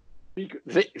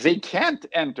 They can't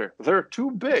enter. They're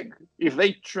too big. If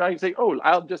they try to say, oh,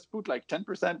 I'll just put like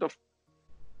 10%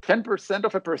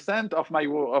 of a percent of my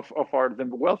the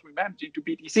wealth we manage into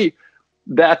BTC,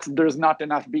 that there's not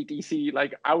enough BTC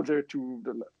like out there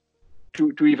to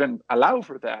even allow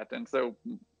for that, and so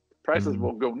prices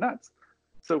will go nuts.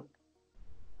 So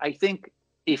I think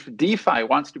if DeFi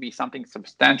wants to be something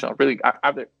substantial, really,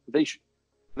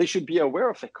 they should be aware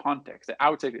of the context, the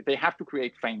outside. They have to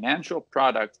create financial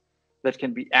products that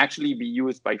can actually be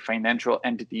used by financial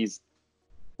entities,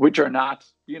 which are not,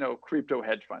 crypto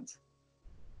hedge funds.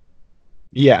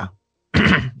 Yeah.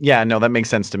 Yeah, no, that makes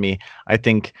sense to me. I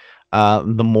think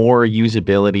the more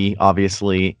usability,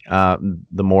 obviously,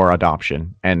 the more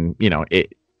adoption, and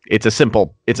it's a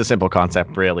simple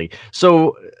concept, really.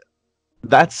 So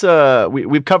that's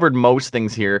we've covered most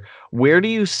things here. Where do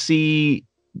you see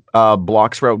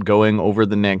Bloxroute going over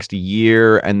the next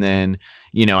year? And then,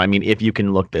 I mean, if you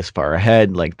can look this far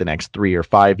ahead, like the next 3 or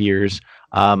 5 years,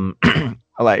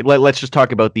 let's just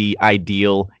talk about the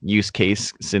ideal use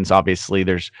case, since obviously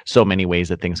there's so many ways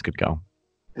that things could go.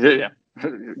 Yeah.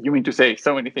 You mean to say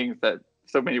so many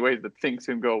ways that things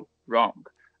can go wrong.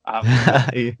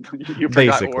 You forgot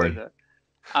Basically. word.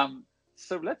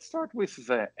 So let's start with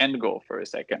the end goal for a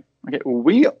second. Okay,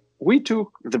 we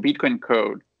took the Bitcoin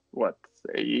code,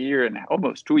 a year and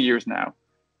almost 2 years now,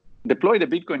 deployed a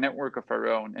Bitcoin network of our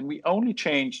own, and we only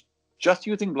changed just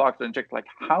using Bloxroute and checked like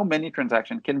how many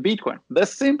transactions can Bitcoin, the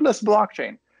simplest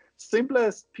blockchain,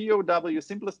 simplest POW,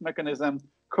 simplest mechanism.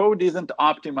 Code isn't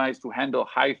optimized to handle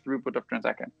high throughput of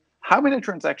transaction. How many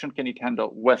transactions can it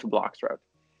handle with Bloxroute?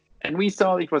 And we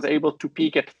saw it was able to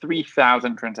peak at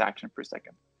 3,000 transactions per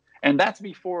second. And that's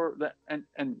before that,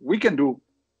 and we can do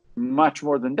much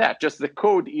more than that. Just the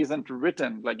code isn't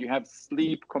written, like you have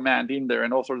sleep command in there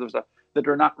and all sorts of stuff that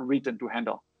are not written to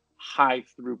handle high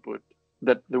throughput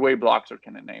that the way Bloxroute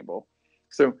can enable.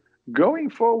 So going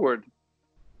forward,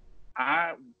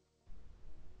 I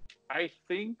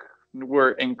think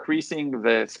we're increasing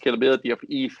the scalability of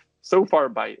ETH so far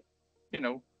by,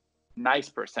 nice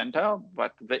percentile,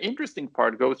 but the interesting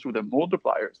part goes through the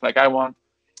multipliers. Like I want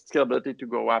scalability to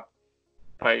go up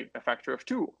by a factor of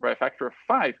 2, by a factor of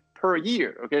 5 per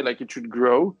year. Okay, like it should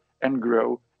grow and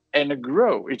grow and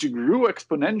grow. It should grow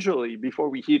exponentially before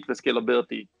we hit the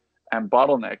scalability and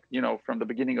bottleneck, from the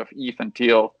beginning of ETH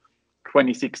until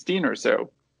 2016 or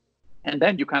so. And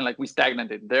then we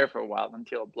stagnated there for a while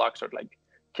until Bloxroute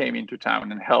came into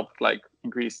town and helped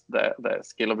increase the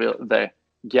scalability, the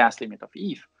gas limit of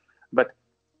ETH. But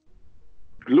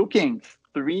looking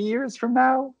 3 years from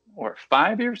now or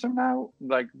 5 years from now,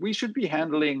 we should be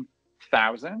handling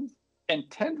thousands and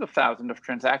tens of thousands of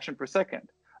transactions per second.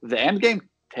 The end game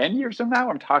 10 years from now,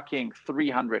 I'm talking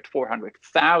 300,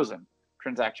 400,000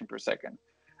 transactions per second.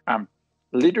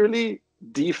 Literally,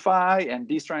 DeFi and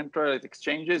decentralized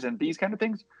exchanges and these kind of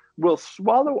things will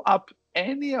swallow up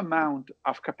any amount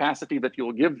of capacity that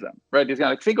you'll give them, right?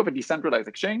 It's think of a decentralized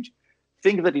exchange.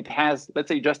 Think that it has, let's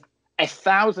say, just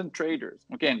 1,000 traders.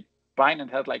 Again,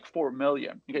 Binance has 4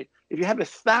 million. Okay, if you have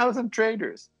 1,000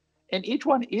 traders and each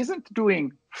one isn't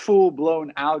doing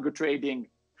full-blown algo trading,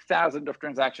 thousands of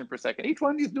transactions per second, each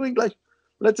one is doing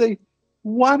let's say,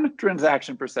 1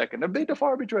 transaction per second, a bit of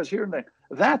arbitrage here and there.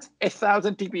 That's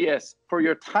 1,000 TPS for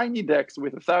your tiny DEX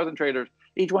with 1,000 traders,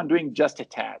 each one doing just a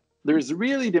tad. There's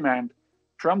really demand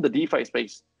from the DeFi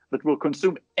space that will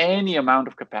consume any amount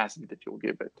of capacity that you'll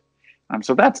give it.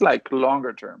 So that's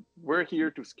longer term. We're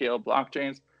here to scale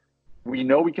blockchains. We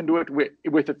know we can do it with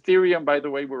Ethereum. By the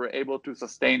way, we were able to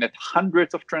sustain at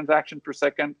hundreds of transactions per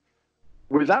second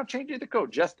without changing the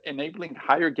code, just enabling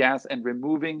higher gas and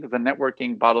removing the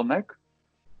networking bottleneck.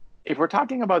 If we're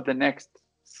talking about the next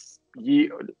year,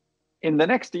 in the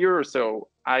next year or so,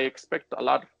 I expect a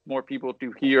lot more people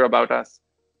to hear about us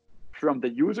from the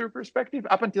user perspective.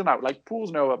 Up until now,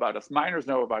 pools know about us, miners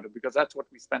know about it, because that's what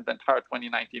we spent the entire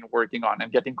 2019 working on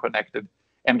and getting connected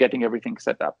and getting everything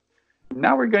set up.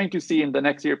 Now we're going to see in the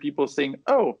next year people saying,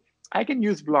 oh, I can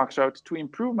use Bloxroute to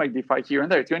improve my DeFi here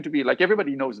and there. It's going to be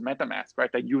everybody knows MetaMask, right?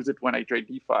 I use it when I trade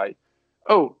DeFi.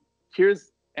 Oh,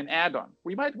 here's an add-on.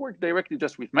 We might work directly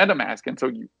just with MetaMask, and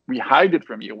so we hide it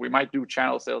from you. We might do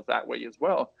channel sales that way as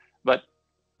well. But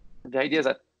the idea is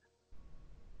that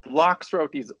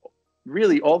Bloxroute is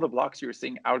really all the blocks you're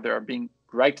seeing out there are being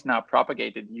right now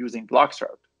propagated using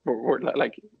Bloxroute. Or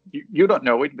you don't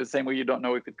know it the same way you don't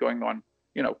know if it's going on,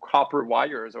 copper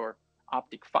wires or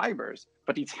optic fibers,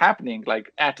 but it's happening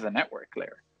at the network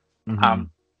layer. Mm-hmm.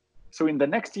 So in the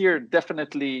next year,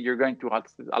 definitely you're going to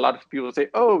a lot of people say,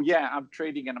 oh yeah, I'm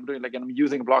trading and I'm doing and I'm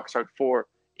using Bloxroute for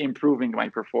improving my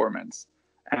performance.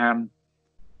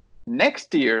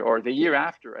 Next year or the year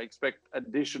after, I expect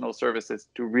additional services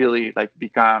to really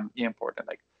become important,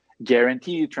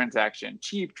 guaranteed transaction,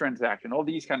 cheap transaction, all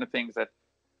these kind of things that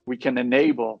we can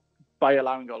enable by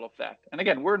allowing all of that. And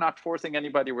again, we're not forcing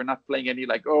anybody. We're not playing any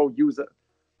use it.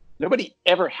 Nobody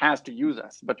ever has to use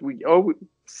us, but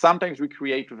sometimes we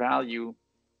create value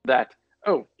that,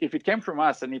 if it came from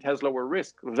us and it has lower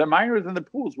risk, the miners and the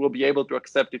pools will be able to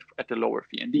accept it at a lower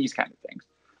fee and these kind of things.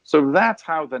 So that's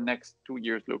how the next 2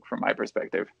 years look from my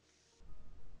perspective.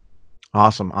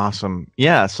 Awesome, awesome.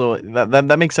 Yeah, so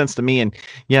that makes sense to me. And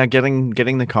yeah, getting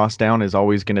the cost down is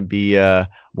always going to be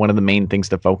one of the main things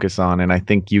to focus on. And I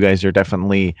think you guys are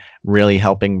definitely really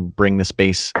helping bring the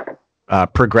space,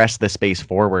 progress the space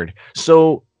forward.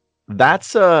 So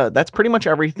that's pretty much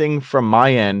everything from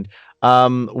my end.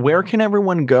 Where can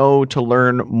everyone go to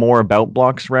learn more about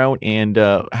Bloxroute, and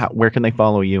where can they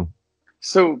follow you?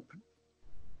 So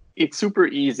it's super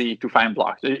easy to find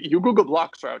blocks. You Google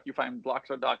Bloxroute, you find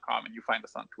bloxroute.com, and you find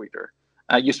us on Twitter.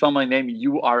 You spell my name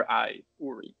Uri,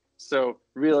 Uri. So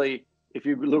really, if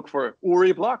you look for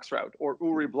Uri Bloxroute or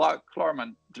Uri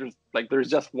Klarman, there's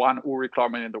just one Uri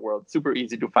Klarman in the world. Super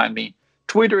easy to find me.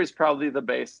 Twitter is probably the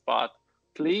best spot.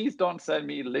 Please don't send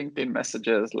me LinkedIn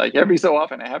messages. Like every so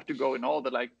often, I have to go in all the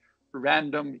like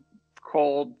random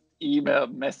cold email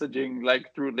messaging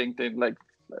like through LinkedIn. Like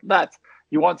that's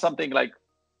you want something like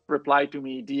reply to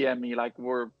me, DM me. Like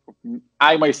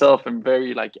I myself am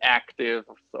very like active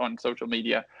on social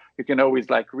media. You can always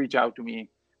like reach out to me,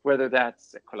 whether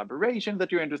that's a collaboration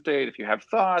that you're interested, if you have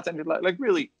thoughts, and like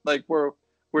really like we're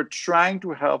trying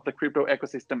to help the crypto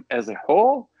ecosystem as a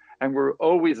whole, and we're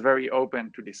always very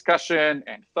open to discussion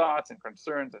and thoughts and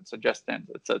concerns and suggestions,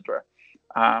 etc.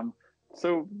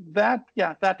 So that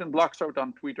and Bloxroute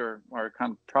on Twitter are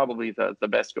probably the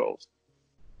best goals.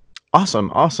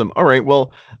 Awesome, awesome. All right,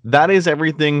 well, that is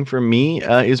everything from me.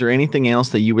 Is there anything else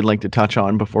that you would like to touch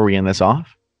on before we end this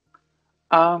off?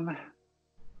 I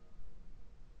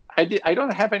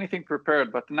don't have anything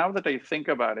prepared, but now that I think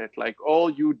about it, like all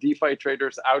you DeFi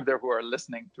traders out there who are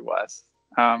listening to us,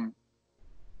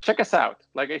 check us out.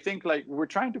 Like I think like we're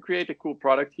trying to create a cool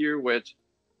product here, which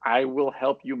I will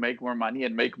help you make more money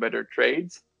and make better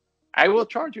trades. I will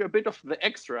charge you a bit of the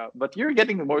extra, but you're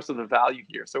getting the most of the value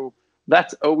here. So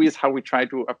that's always how we try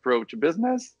to approach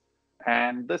business.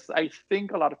 And this, I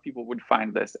think a lot of people would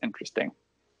find this interesting.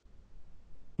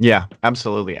 Yeah,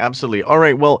 absolutely. Absolutely. All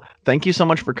right. Well, thank you so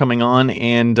much for coming on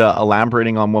and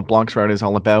elaborating on what Bloxroute is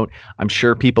all about. I'm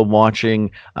sure people watching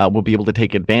will be able to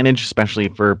take advantage, especially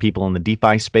for people in the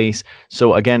DeFi space.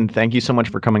 So again, thank you so much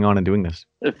for coming on and doing this.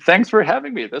 Thanks for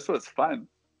having me. This was fun.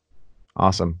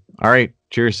 Awesome. All right.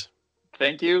 Cheers.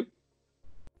 Thank you.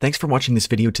 Thanks for watching this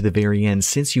video to the very end.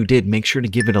 Since you did, make sure to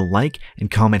give it a like and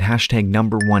comment hashtag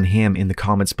 #1ham in the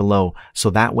comments below,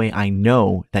 so that way I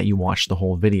know that you watched the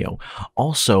whole video.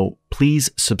 Also,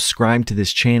 please subscribe to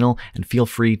this channel and feel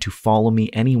free to follow me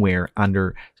anywhere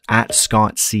under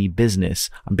 @ScottC_Business.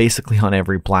 I'm basically on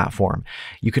every platform.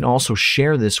 You can also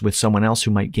share this with someone else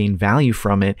who might gain value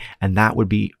from it, and that would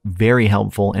be very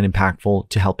helpful and impactful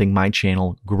to helping my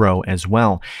channel grow as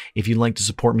well. If you'd like to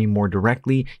support me more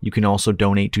directly, you can also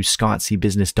donate to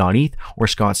scottcbusiness.eth or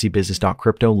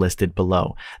scottcbusiness.crypto listed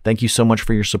below. Thank you so much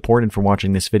for your support and for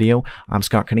watching this video. I'm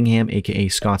Scott Cunningham, aka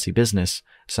Scottsy Business,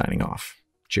 signing off.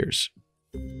 Cheers.